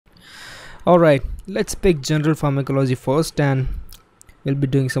Alright, let's pick general pharmacology first, and we'll be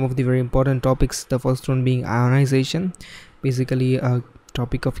doing some of the very important topics. The first one being ionization, basically a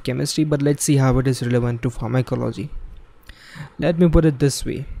topic of chemistry, but let's see how it is relevant to pharmacology. Let me put it this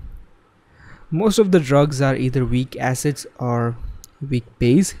way. Most of the drugs are either weak acids or weak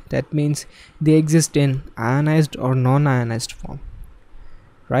base. That means they exist in ionized or non-ionized form,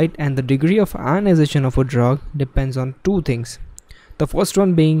 right? And the degree of ionization of a drug depends on two things. The first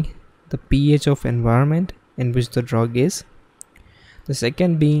one being the pH of environment in which the drug is. The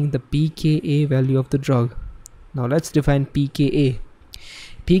second being the pKa value of the drug. Now let's define pKa.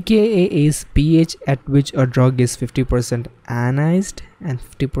 pKa is pH at which a drug is 50% ionized and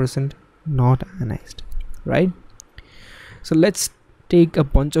 50% not ionized, right? So let's take a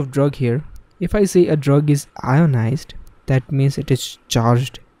bunch of drug here. If I say a drug is ionized, that means it is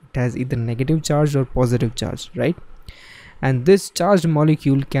charged. It has either negative charge or positive charge, right? And this charged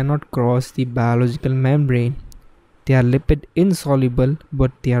molecule cannot cross the biological membrane. They are lipid insoluble,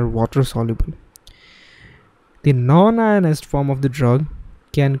 but they are water soluble. The non-ionized form of the drug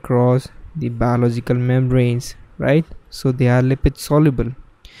can cross the biological membranes, right? So they are lipid soluble.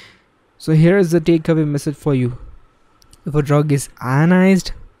 So here is the takeaway message for you. If a drug is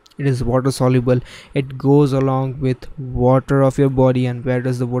ionized, it is water soluble. It goes along with water of your body. And where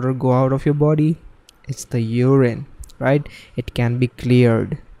does the water go out of your body? It's the urine, right? It can be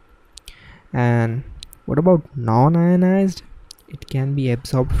cleared. And what about non-ionized? It can be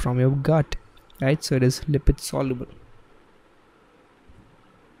absorbed from your gut, right? So it is lipid soluble.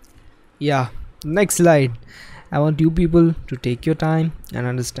 Yeah, next slide. I want you people to take your time and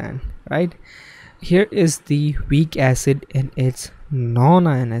understand, right? Here is the weak acid in its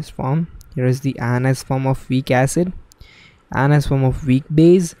non-ionized form. Here is the ionized form of weak acid, ionized form of weak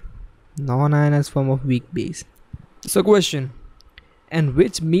base, non-ionized form of weak base. So question, in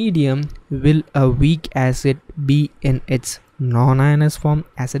which medium will a weak acid be in its non-ionized form,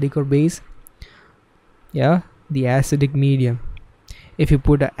 acidic or base? Yeah, the acidic medium. If you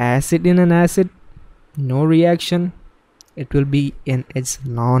put an acid in an acid, no reaction, it will be in its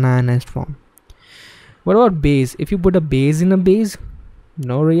non-ionized form. What about base? If you put a base in a base,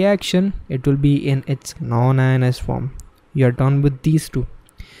 no reaction, it will be in its non-ionized form. You are done with these two.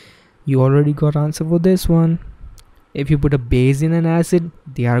 You already got answer for this one. If you put a base in an acid,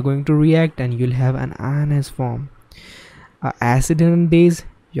 they are going to react and you'll have an ionized form. An acid in a base,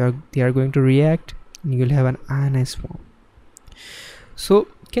 they are going to react and you'll have an ionized form. So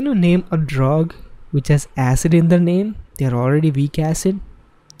can you name a drug which has acid in the name? They are already weak acid.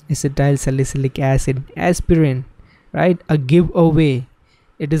 Acetyl salicylic acid, aspirin, right? A giveaway,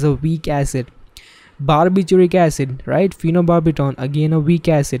 it is a weak acid. Barbituric acid, right? Phenobarbital, again a weak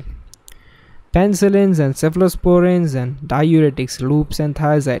acid. Penicillins and cephalosporins and diuretics, loops and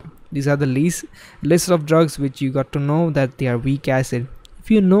thiazide. These are the list of drugs which you got to know that they are weak acid.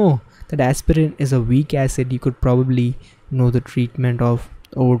 If you know that aspirin is a weak acid, you could probably know the treatment of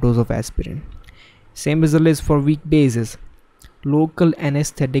overdose of aspirin. Same is the list for weak bases. Local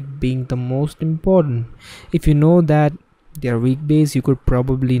anesthetic being the most important. If you know that they are weak base, you could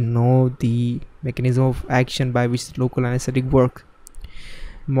probably know the mechanism of action by which the local anesthetic works.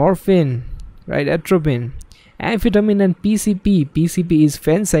 Morphine, right? Atropine, amphetamine and PCP. PCP is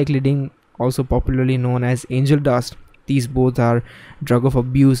phencyclidine, also popularly known as angel dust. These both are drug of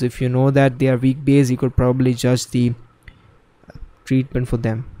abuse. If you know that they are weak base, you could probably judge the treatment for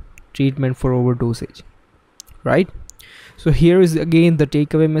them, treatment for overdosage, right? So here is again the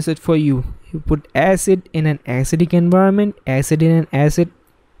takeaway message for you. You put acid in an acidic environment, acid in an acid,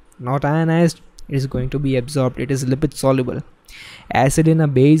 not ionized, it is going to be absorbed. It is lipid soluble. Acid in a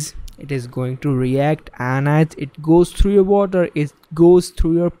base, it is going to react, ionized, it goes through your water, it goes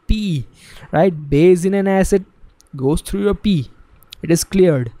through your pee, right? Base in an acid goes through your pee, it is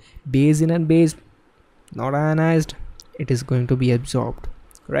cleared. Base in a base, not ionized, it is going to be absorbed,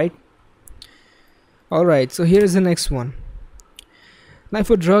 right? Alright, so here is the next one. Now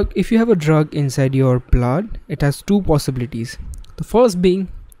if you have a drug inside your blood, it has two possibilities. The first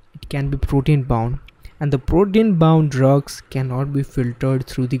being it can be protein bound, and the protein bound drugs cannot be filtered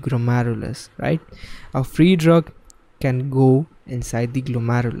through the glomerulus, right? A free drug can go inside the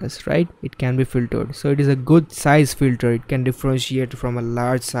glomerulus, right? It can be filtered, so it is a good size filter. It can differentiate from a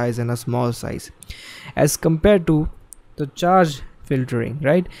large size and a small size, as compared to the charge filtering,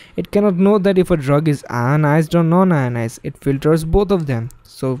 right? It cannot know that if a drug is ionized or non-ionized. It filters both of them.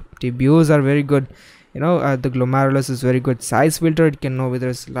 So TBOs are very good. The glomerulus is very good size filter. It can know whether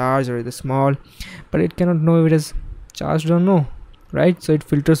it's large or it's small, but it cannot know if it is charged or no, right? So it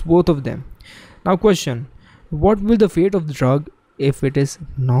filters both of them. Now question, what will the fate of the drug if it is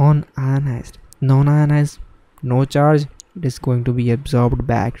non-ionized. Non-ionized, no charge, it is going to be absorbed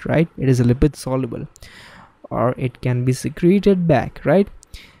back, right? It is a lipid soluble, or it can be secreted back, right?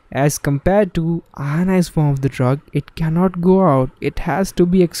 As compared to ionized form of the drug, it cannot go out, it has to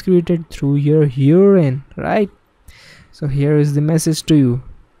be excreted through your urine, right? So here is the message to you.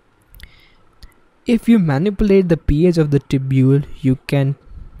 If you manipulate the pH of the tubule, you can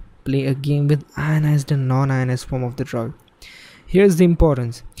play a game with ionized and non-ionized form of the drug. Here's the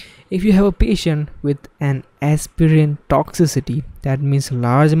importance. If you have a patient with an aspirin toxicity, that means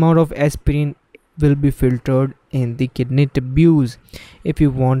large amount of aspirin will be filtered in the kidney tubules. If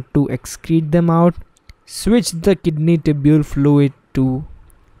you want to excrete them out, switch the kidney tubule fluid to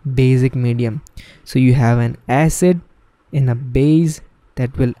basic medium. So you have an acid in a base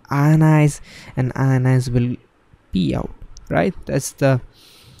that will ionize, and ionize will pee out, right? That's the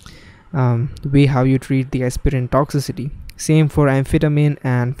way how you treat the aspirin toxicity. Same for amphetamine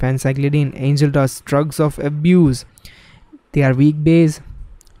and phencyclidine, angel dust, drugs of abuse. They are weak base,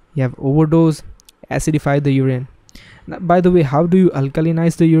 you have overdose, acidify the urine. Now, by the way, how do you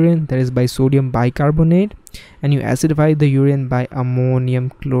alkalinize the urine? That is by sodium bicarbonate, and you acidify the urine by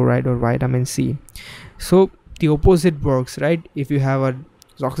ammonium chloride or vitamin C. So the opposite works, right? If you have a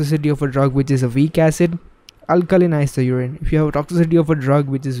toxicity of a drug which is a weak acid, alkalinize the urine. If you have a toxicity of a drug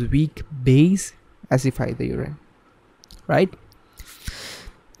which is weak base, acidify the urine, right?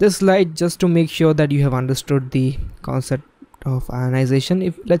 This slide just to make sure that you have understood the concept of ionization.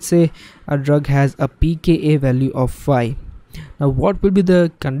 If let's say a drug has a pKa value of 5, now what will be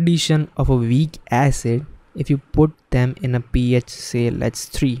the condition of a weak acid if you put them in a pH, say let's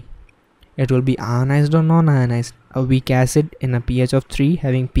 3? It will be ionized or non-ionized. A weak acid in a pH of 3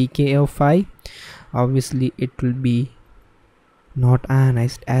 having pKa of 5, obviously it will be not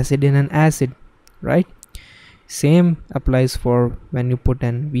ionized, acid in an acid, right? Same applies for when you put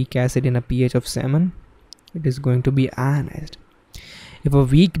an weak acid in a pH of 7, it is going to be ionized. If a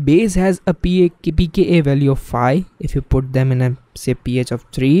weak base has a pKa value of 5, if you put them in a say pH of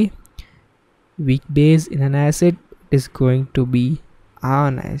 3, weak base in an acid is going to be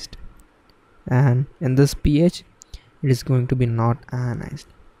ionized, and in this pH it is going to be not ionized,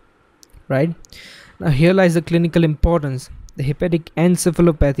 right? Now here lies the clinical importance. The hepatic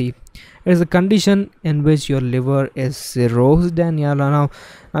encephalopathy is a condition in which your liver is cirrhosed, and now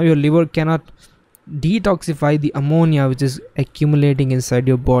your liver cannot detoxify the ammonia which is accumulating inside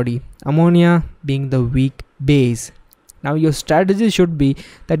your body, ammonia being the weak base. Now your strategy should be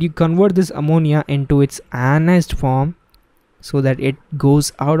that you convert this ammonia into its ionized form so that it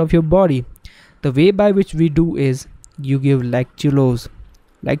goes out of your body. The way by which we do is you give lactulose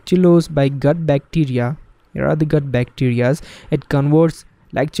by gut bacteria. Here are the gut bacterias. It converts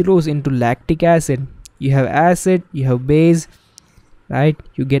lactulose into lactic acid. You have acid, you have base, right?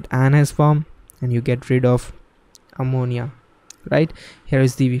 You get ionized form and you get rid of ammonia, right? Here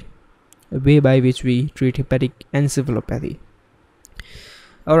is the way by which we treat hepatic encephalopathy.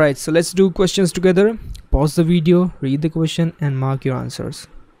 Alright, so let's do questions together. Pause the video, read the question and mark your answers.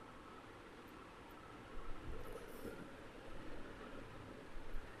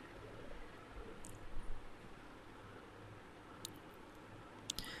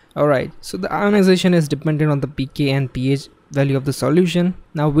 Alright, so the ionization is dependent on the pK and pH value of the solution.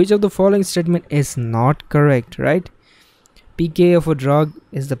 Now which of the following statement is not correct, right? pK of a drug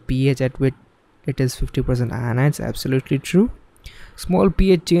is the pH at which it is 50% ionized, absolutely true. Small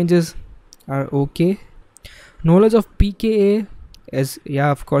pH changes are okay. Knowledge of pKa is,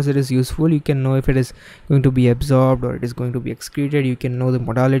 yeah, of course it is useful. You can know if it is going to be absorbed or it is going to be excreted. You can know the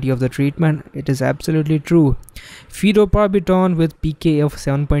modality of the treatment. It is absolutely true. Phenobarbital with pKa of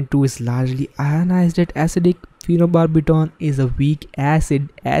 7.2 is largely ionized at acidic. Phenobarbital is a weak acid,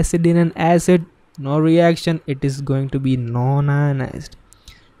 acid in an acid, no reaction, it is going to be non-ionized,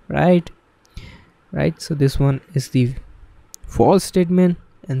 right? So this one is the false statement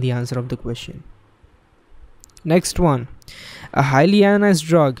and the answer of the question. Next one, a highly ionized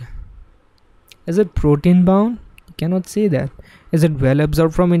drug, is it protein bound? You cannot say that. Is it well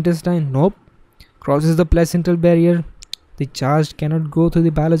absorbed from intestine? Nope. Crosses the placental barrier? The charge cannot go through the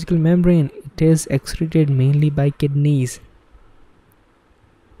biological membrane. It is excreted mainly by kidneys.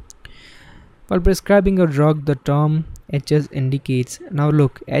 While prescribing a drug, the term HS indicates, now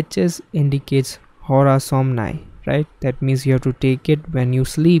look, HS indicates hora somni, right? That means you have to take it when you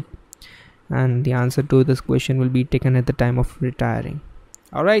sleep, and the answer to this question will be taken at the time of retiring.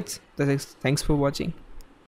 Alright, thanks for watching.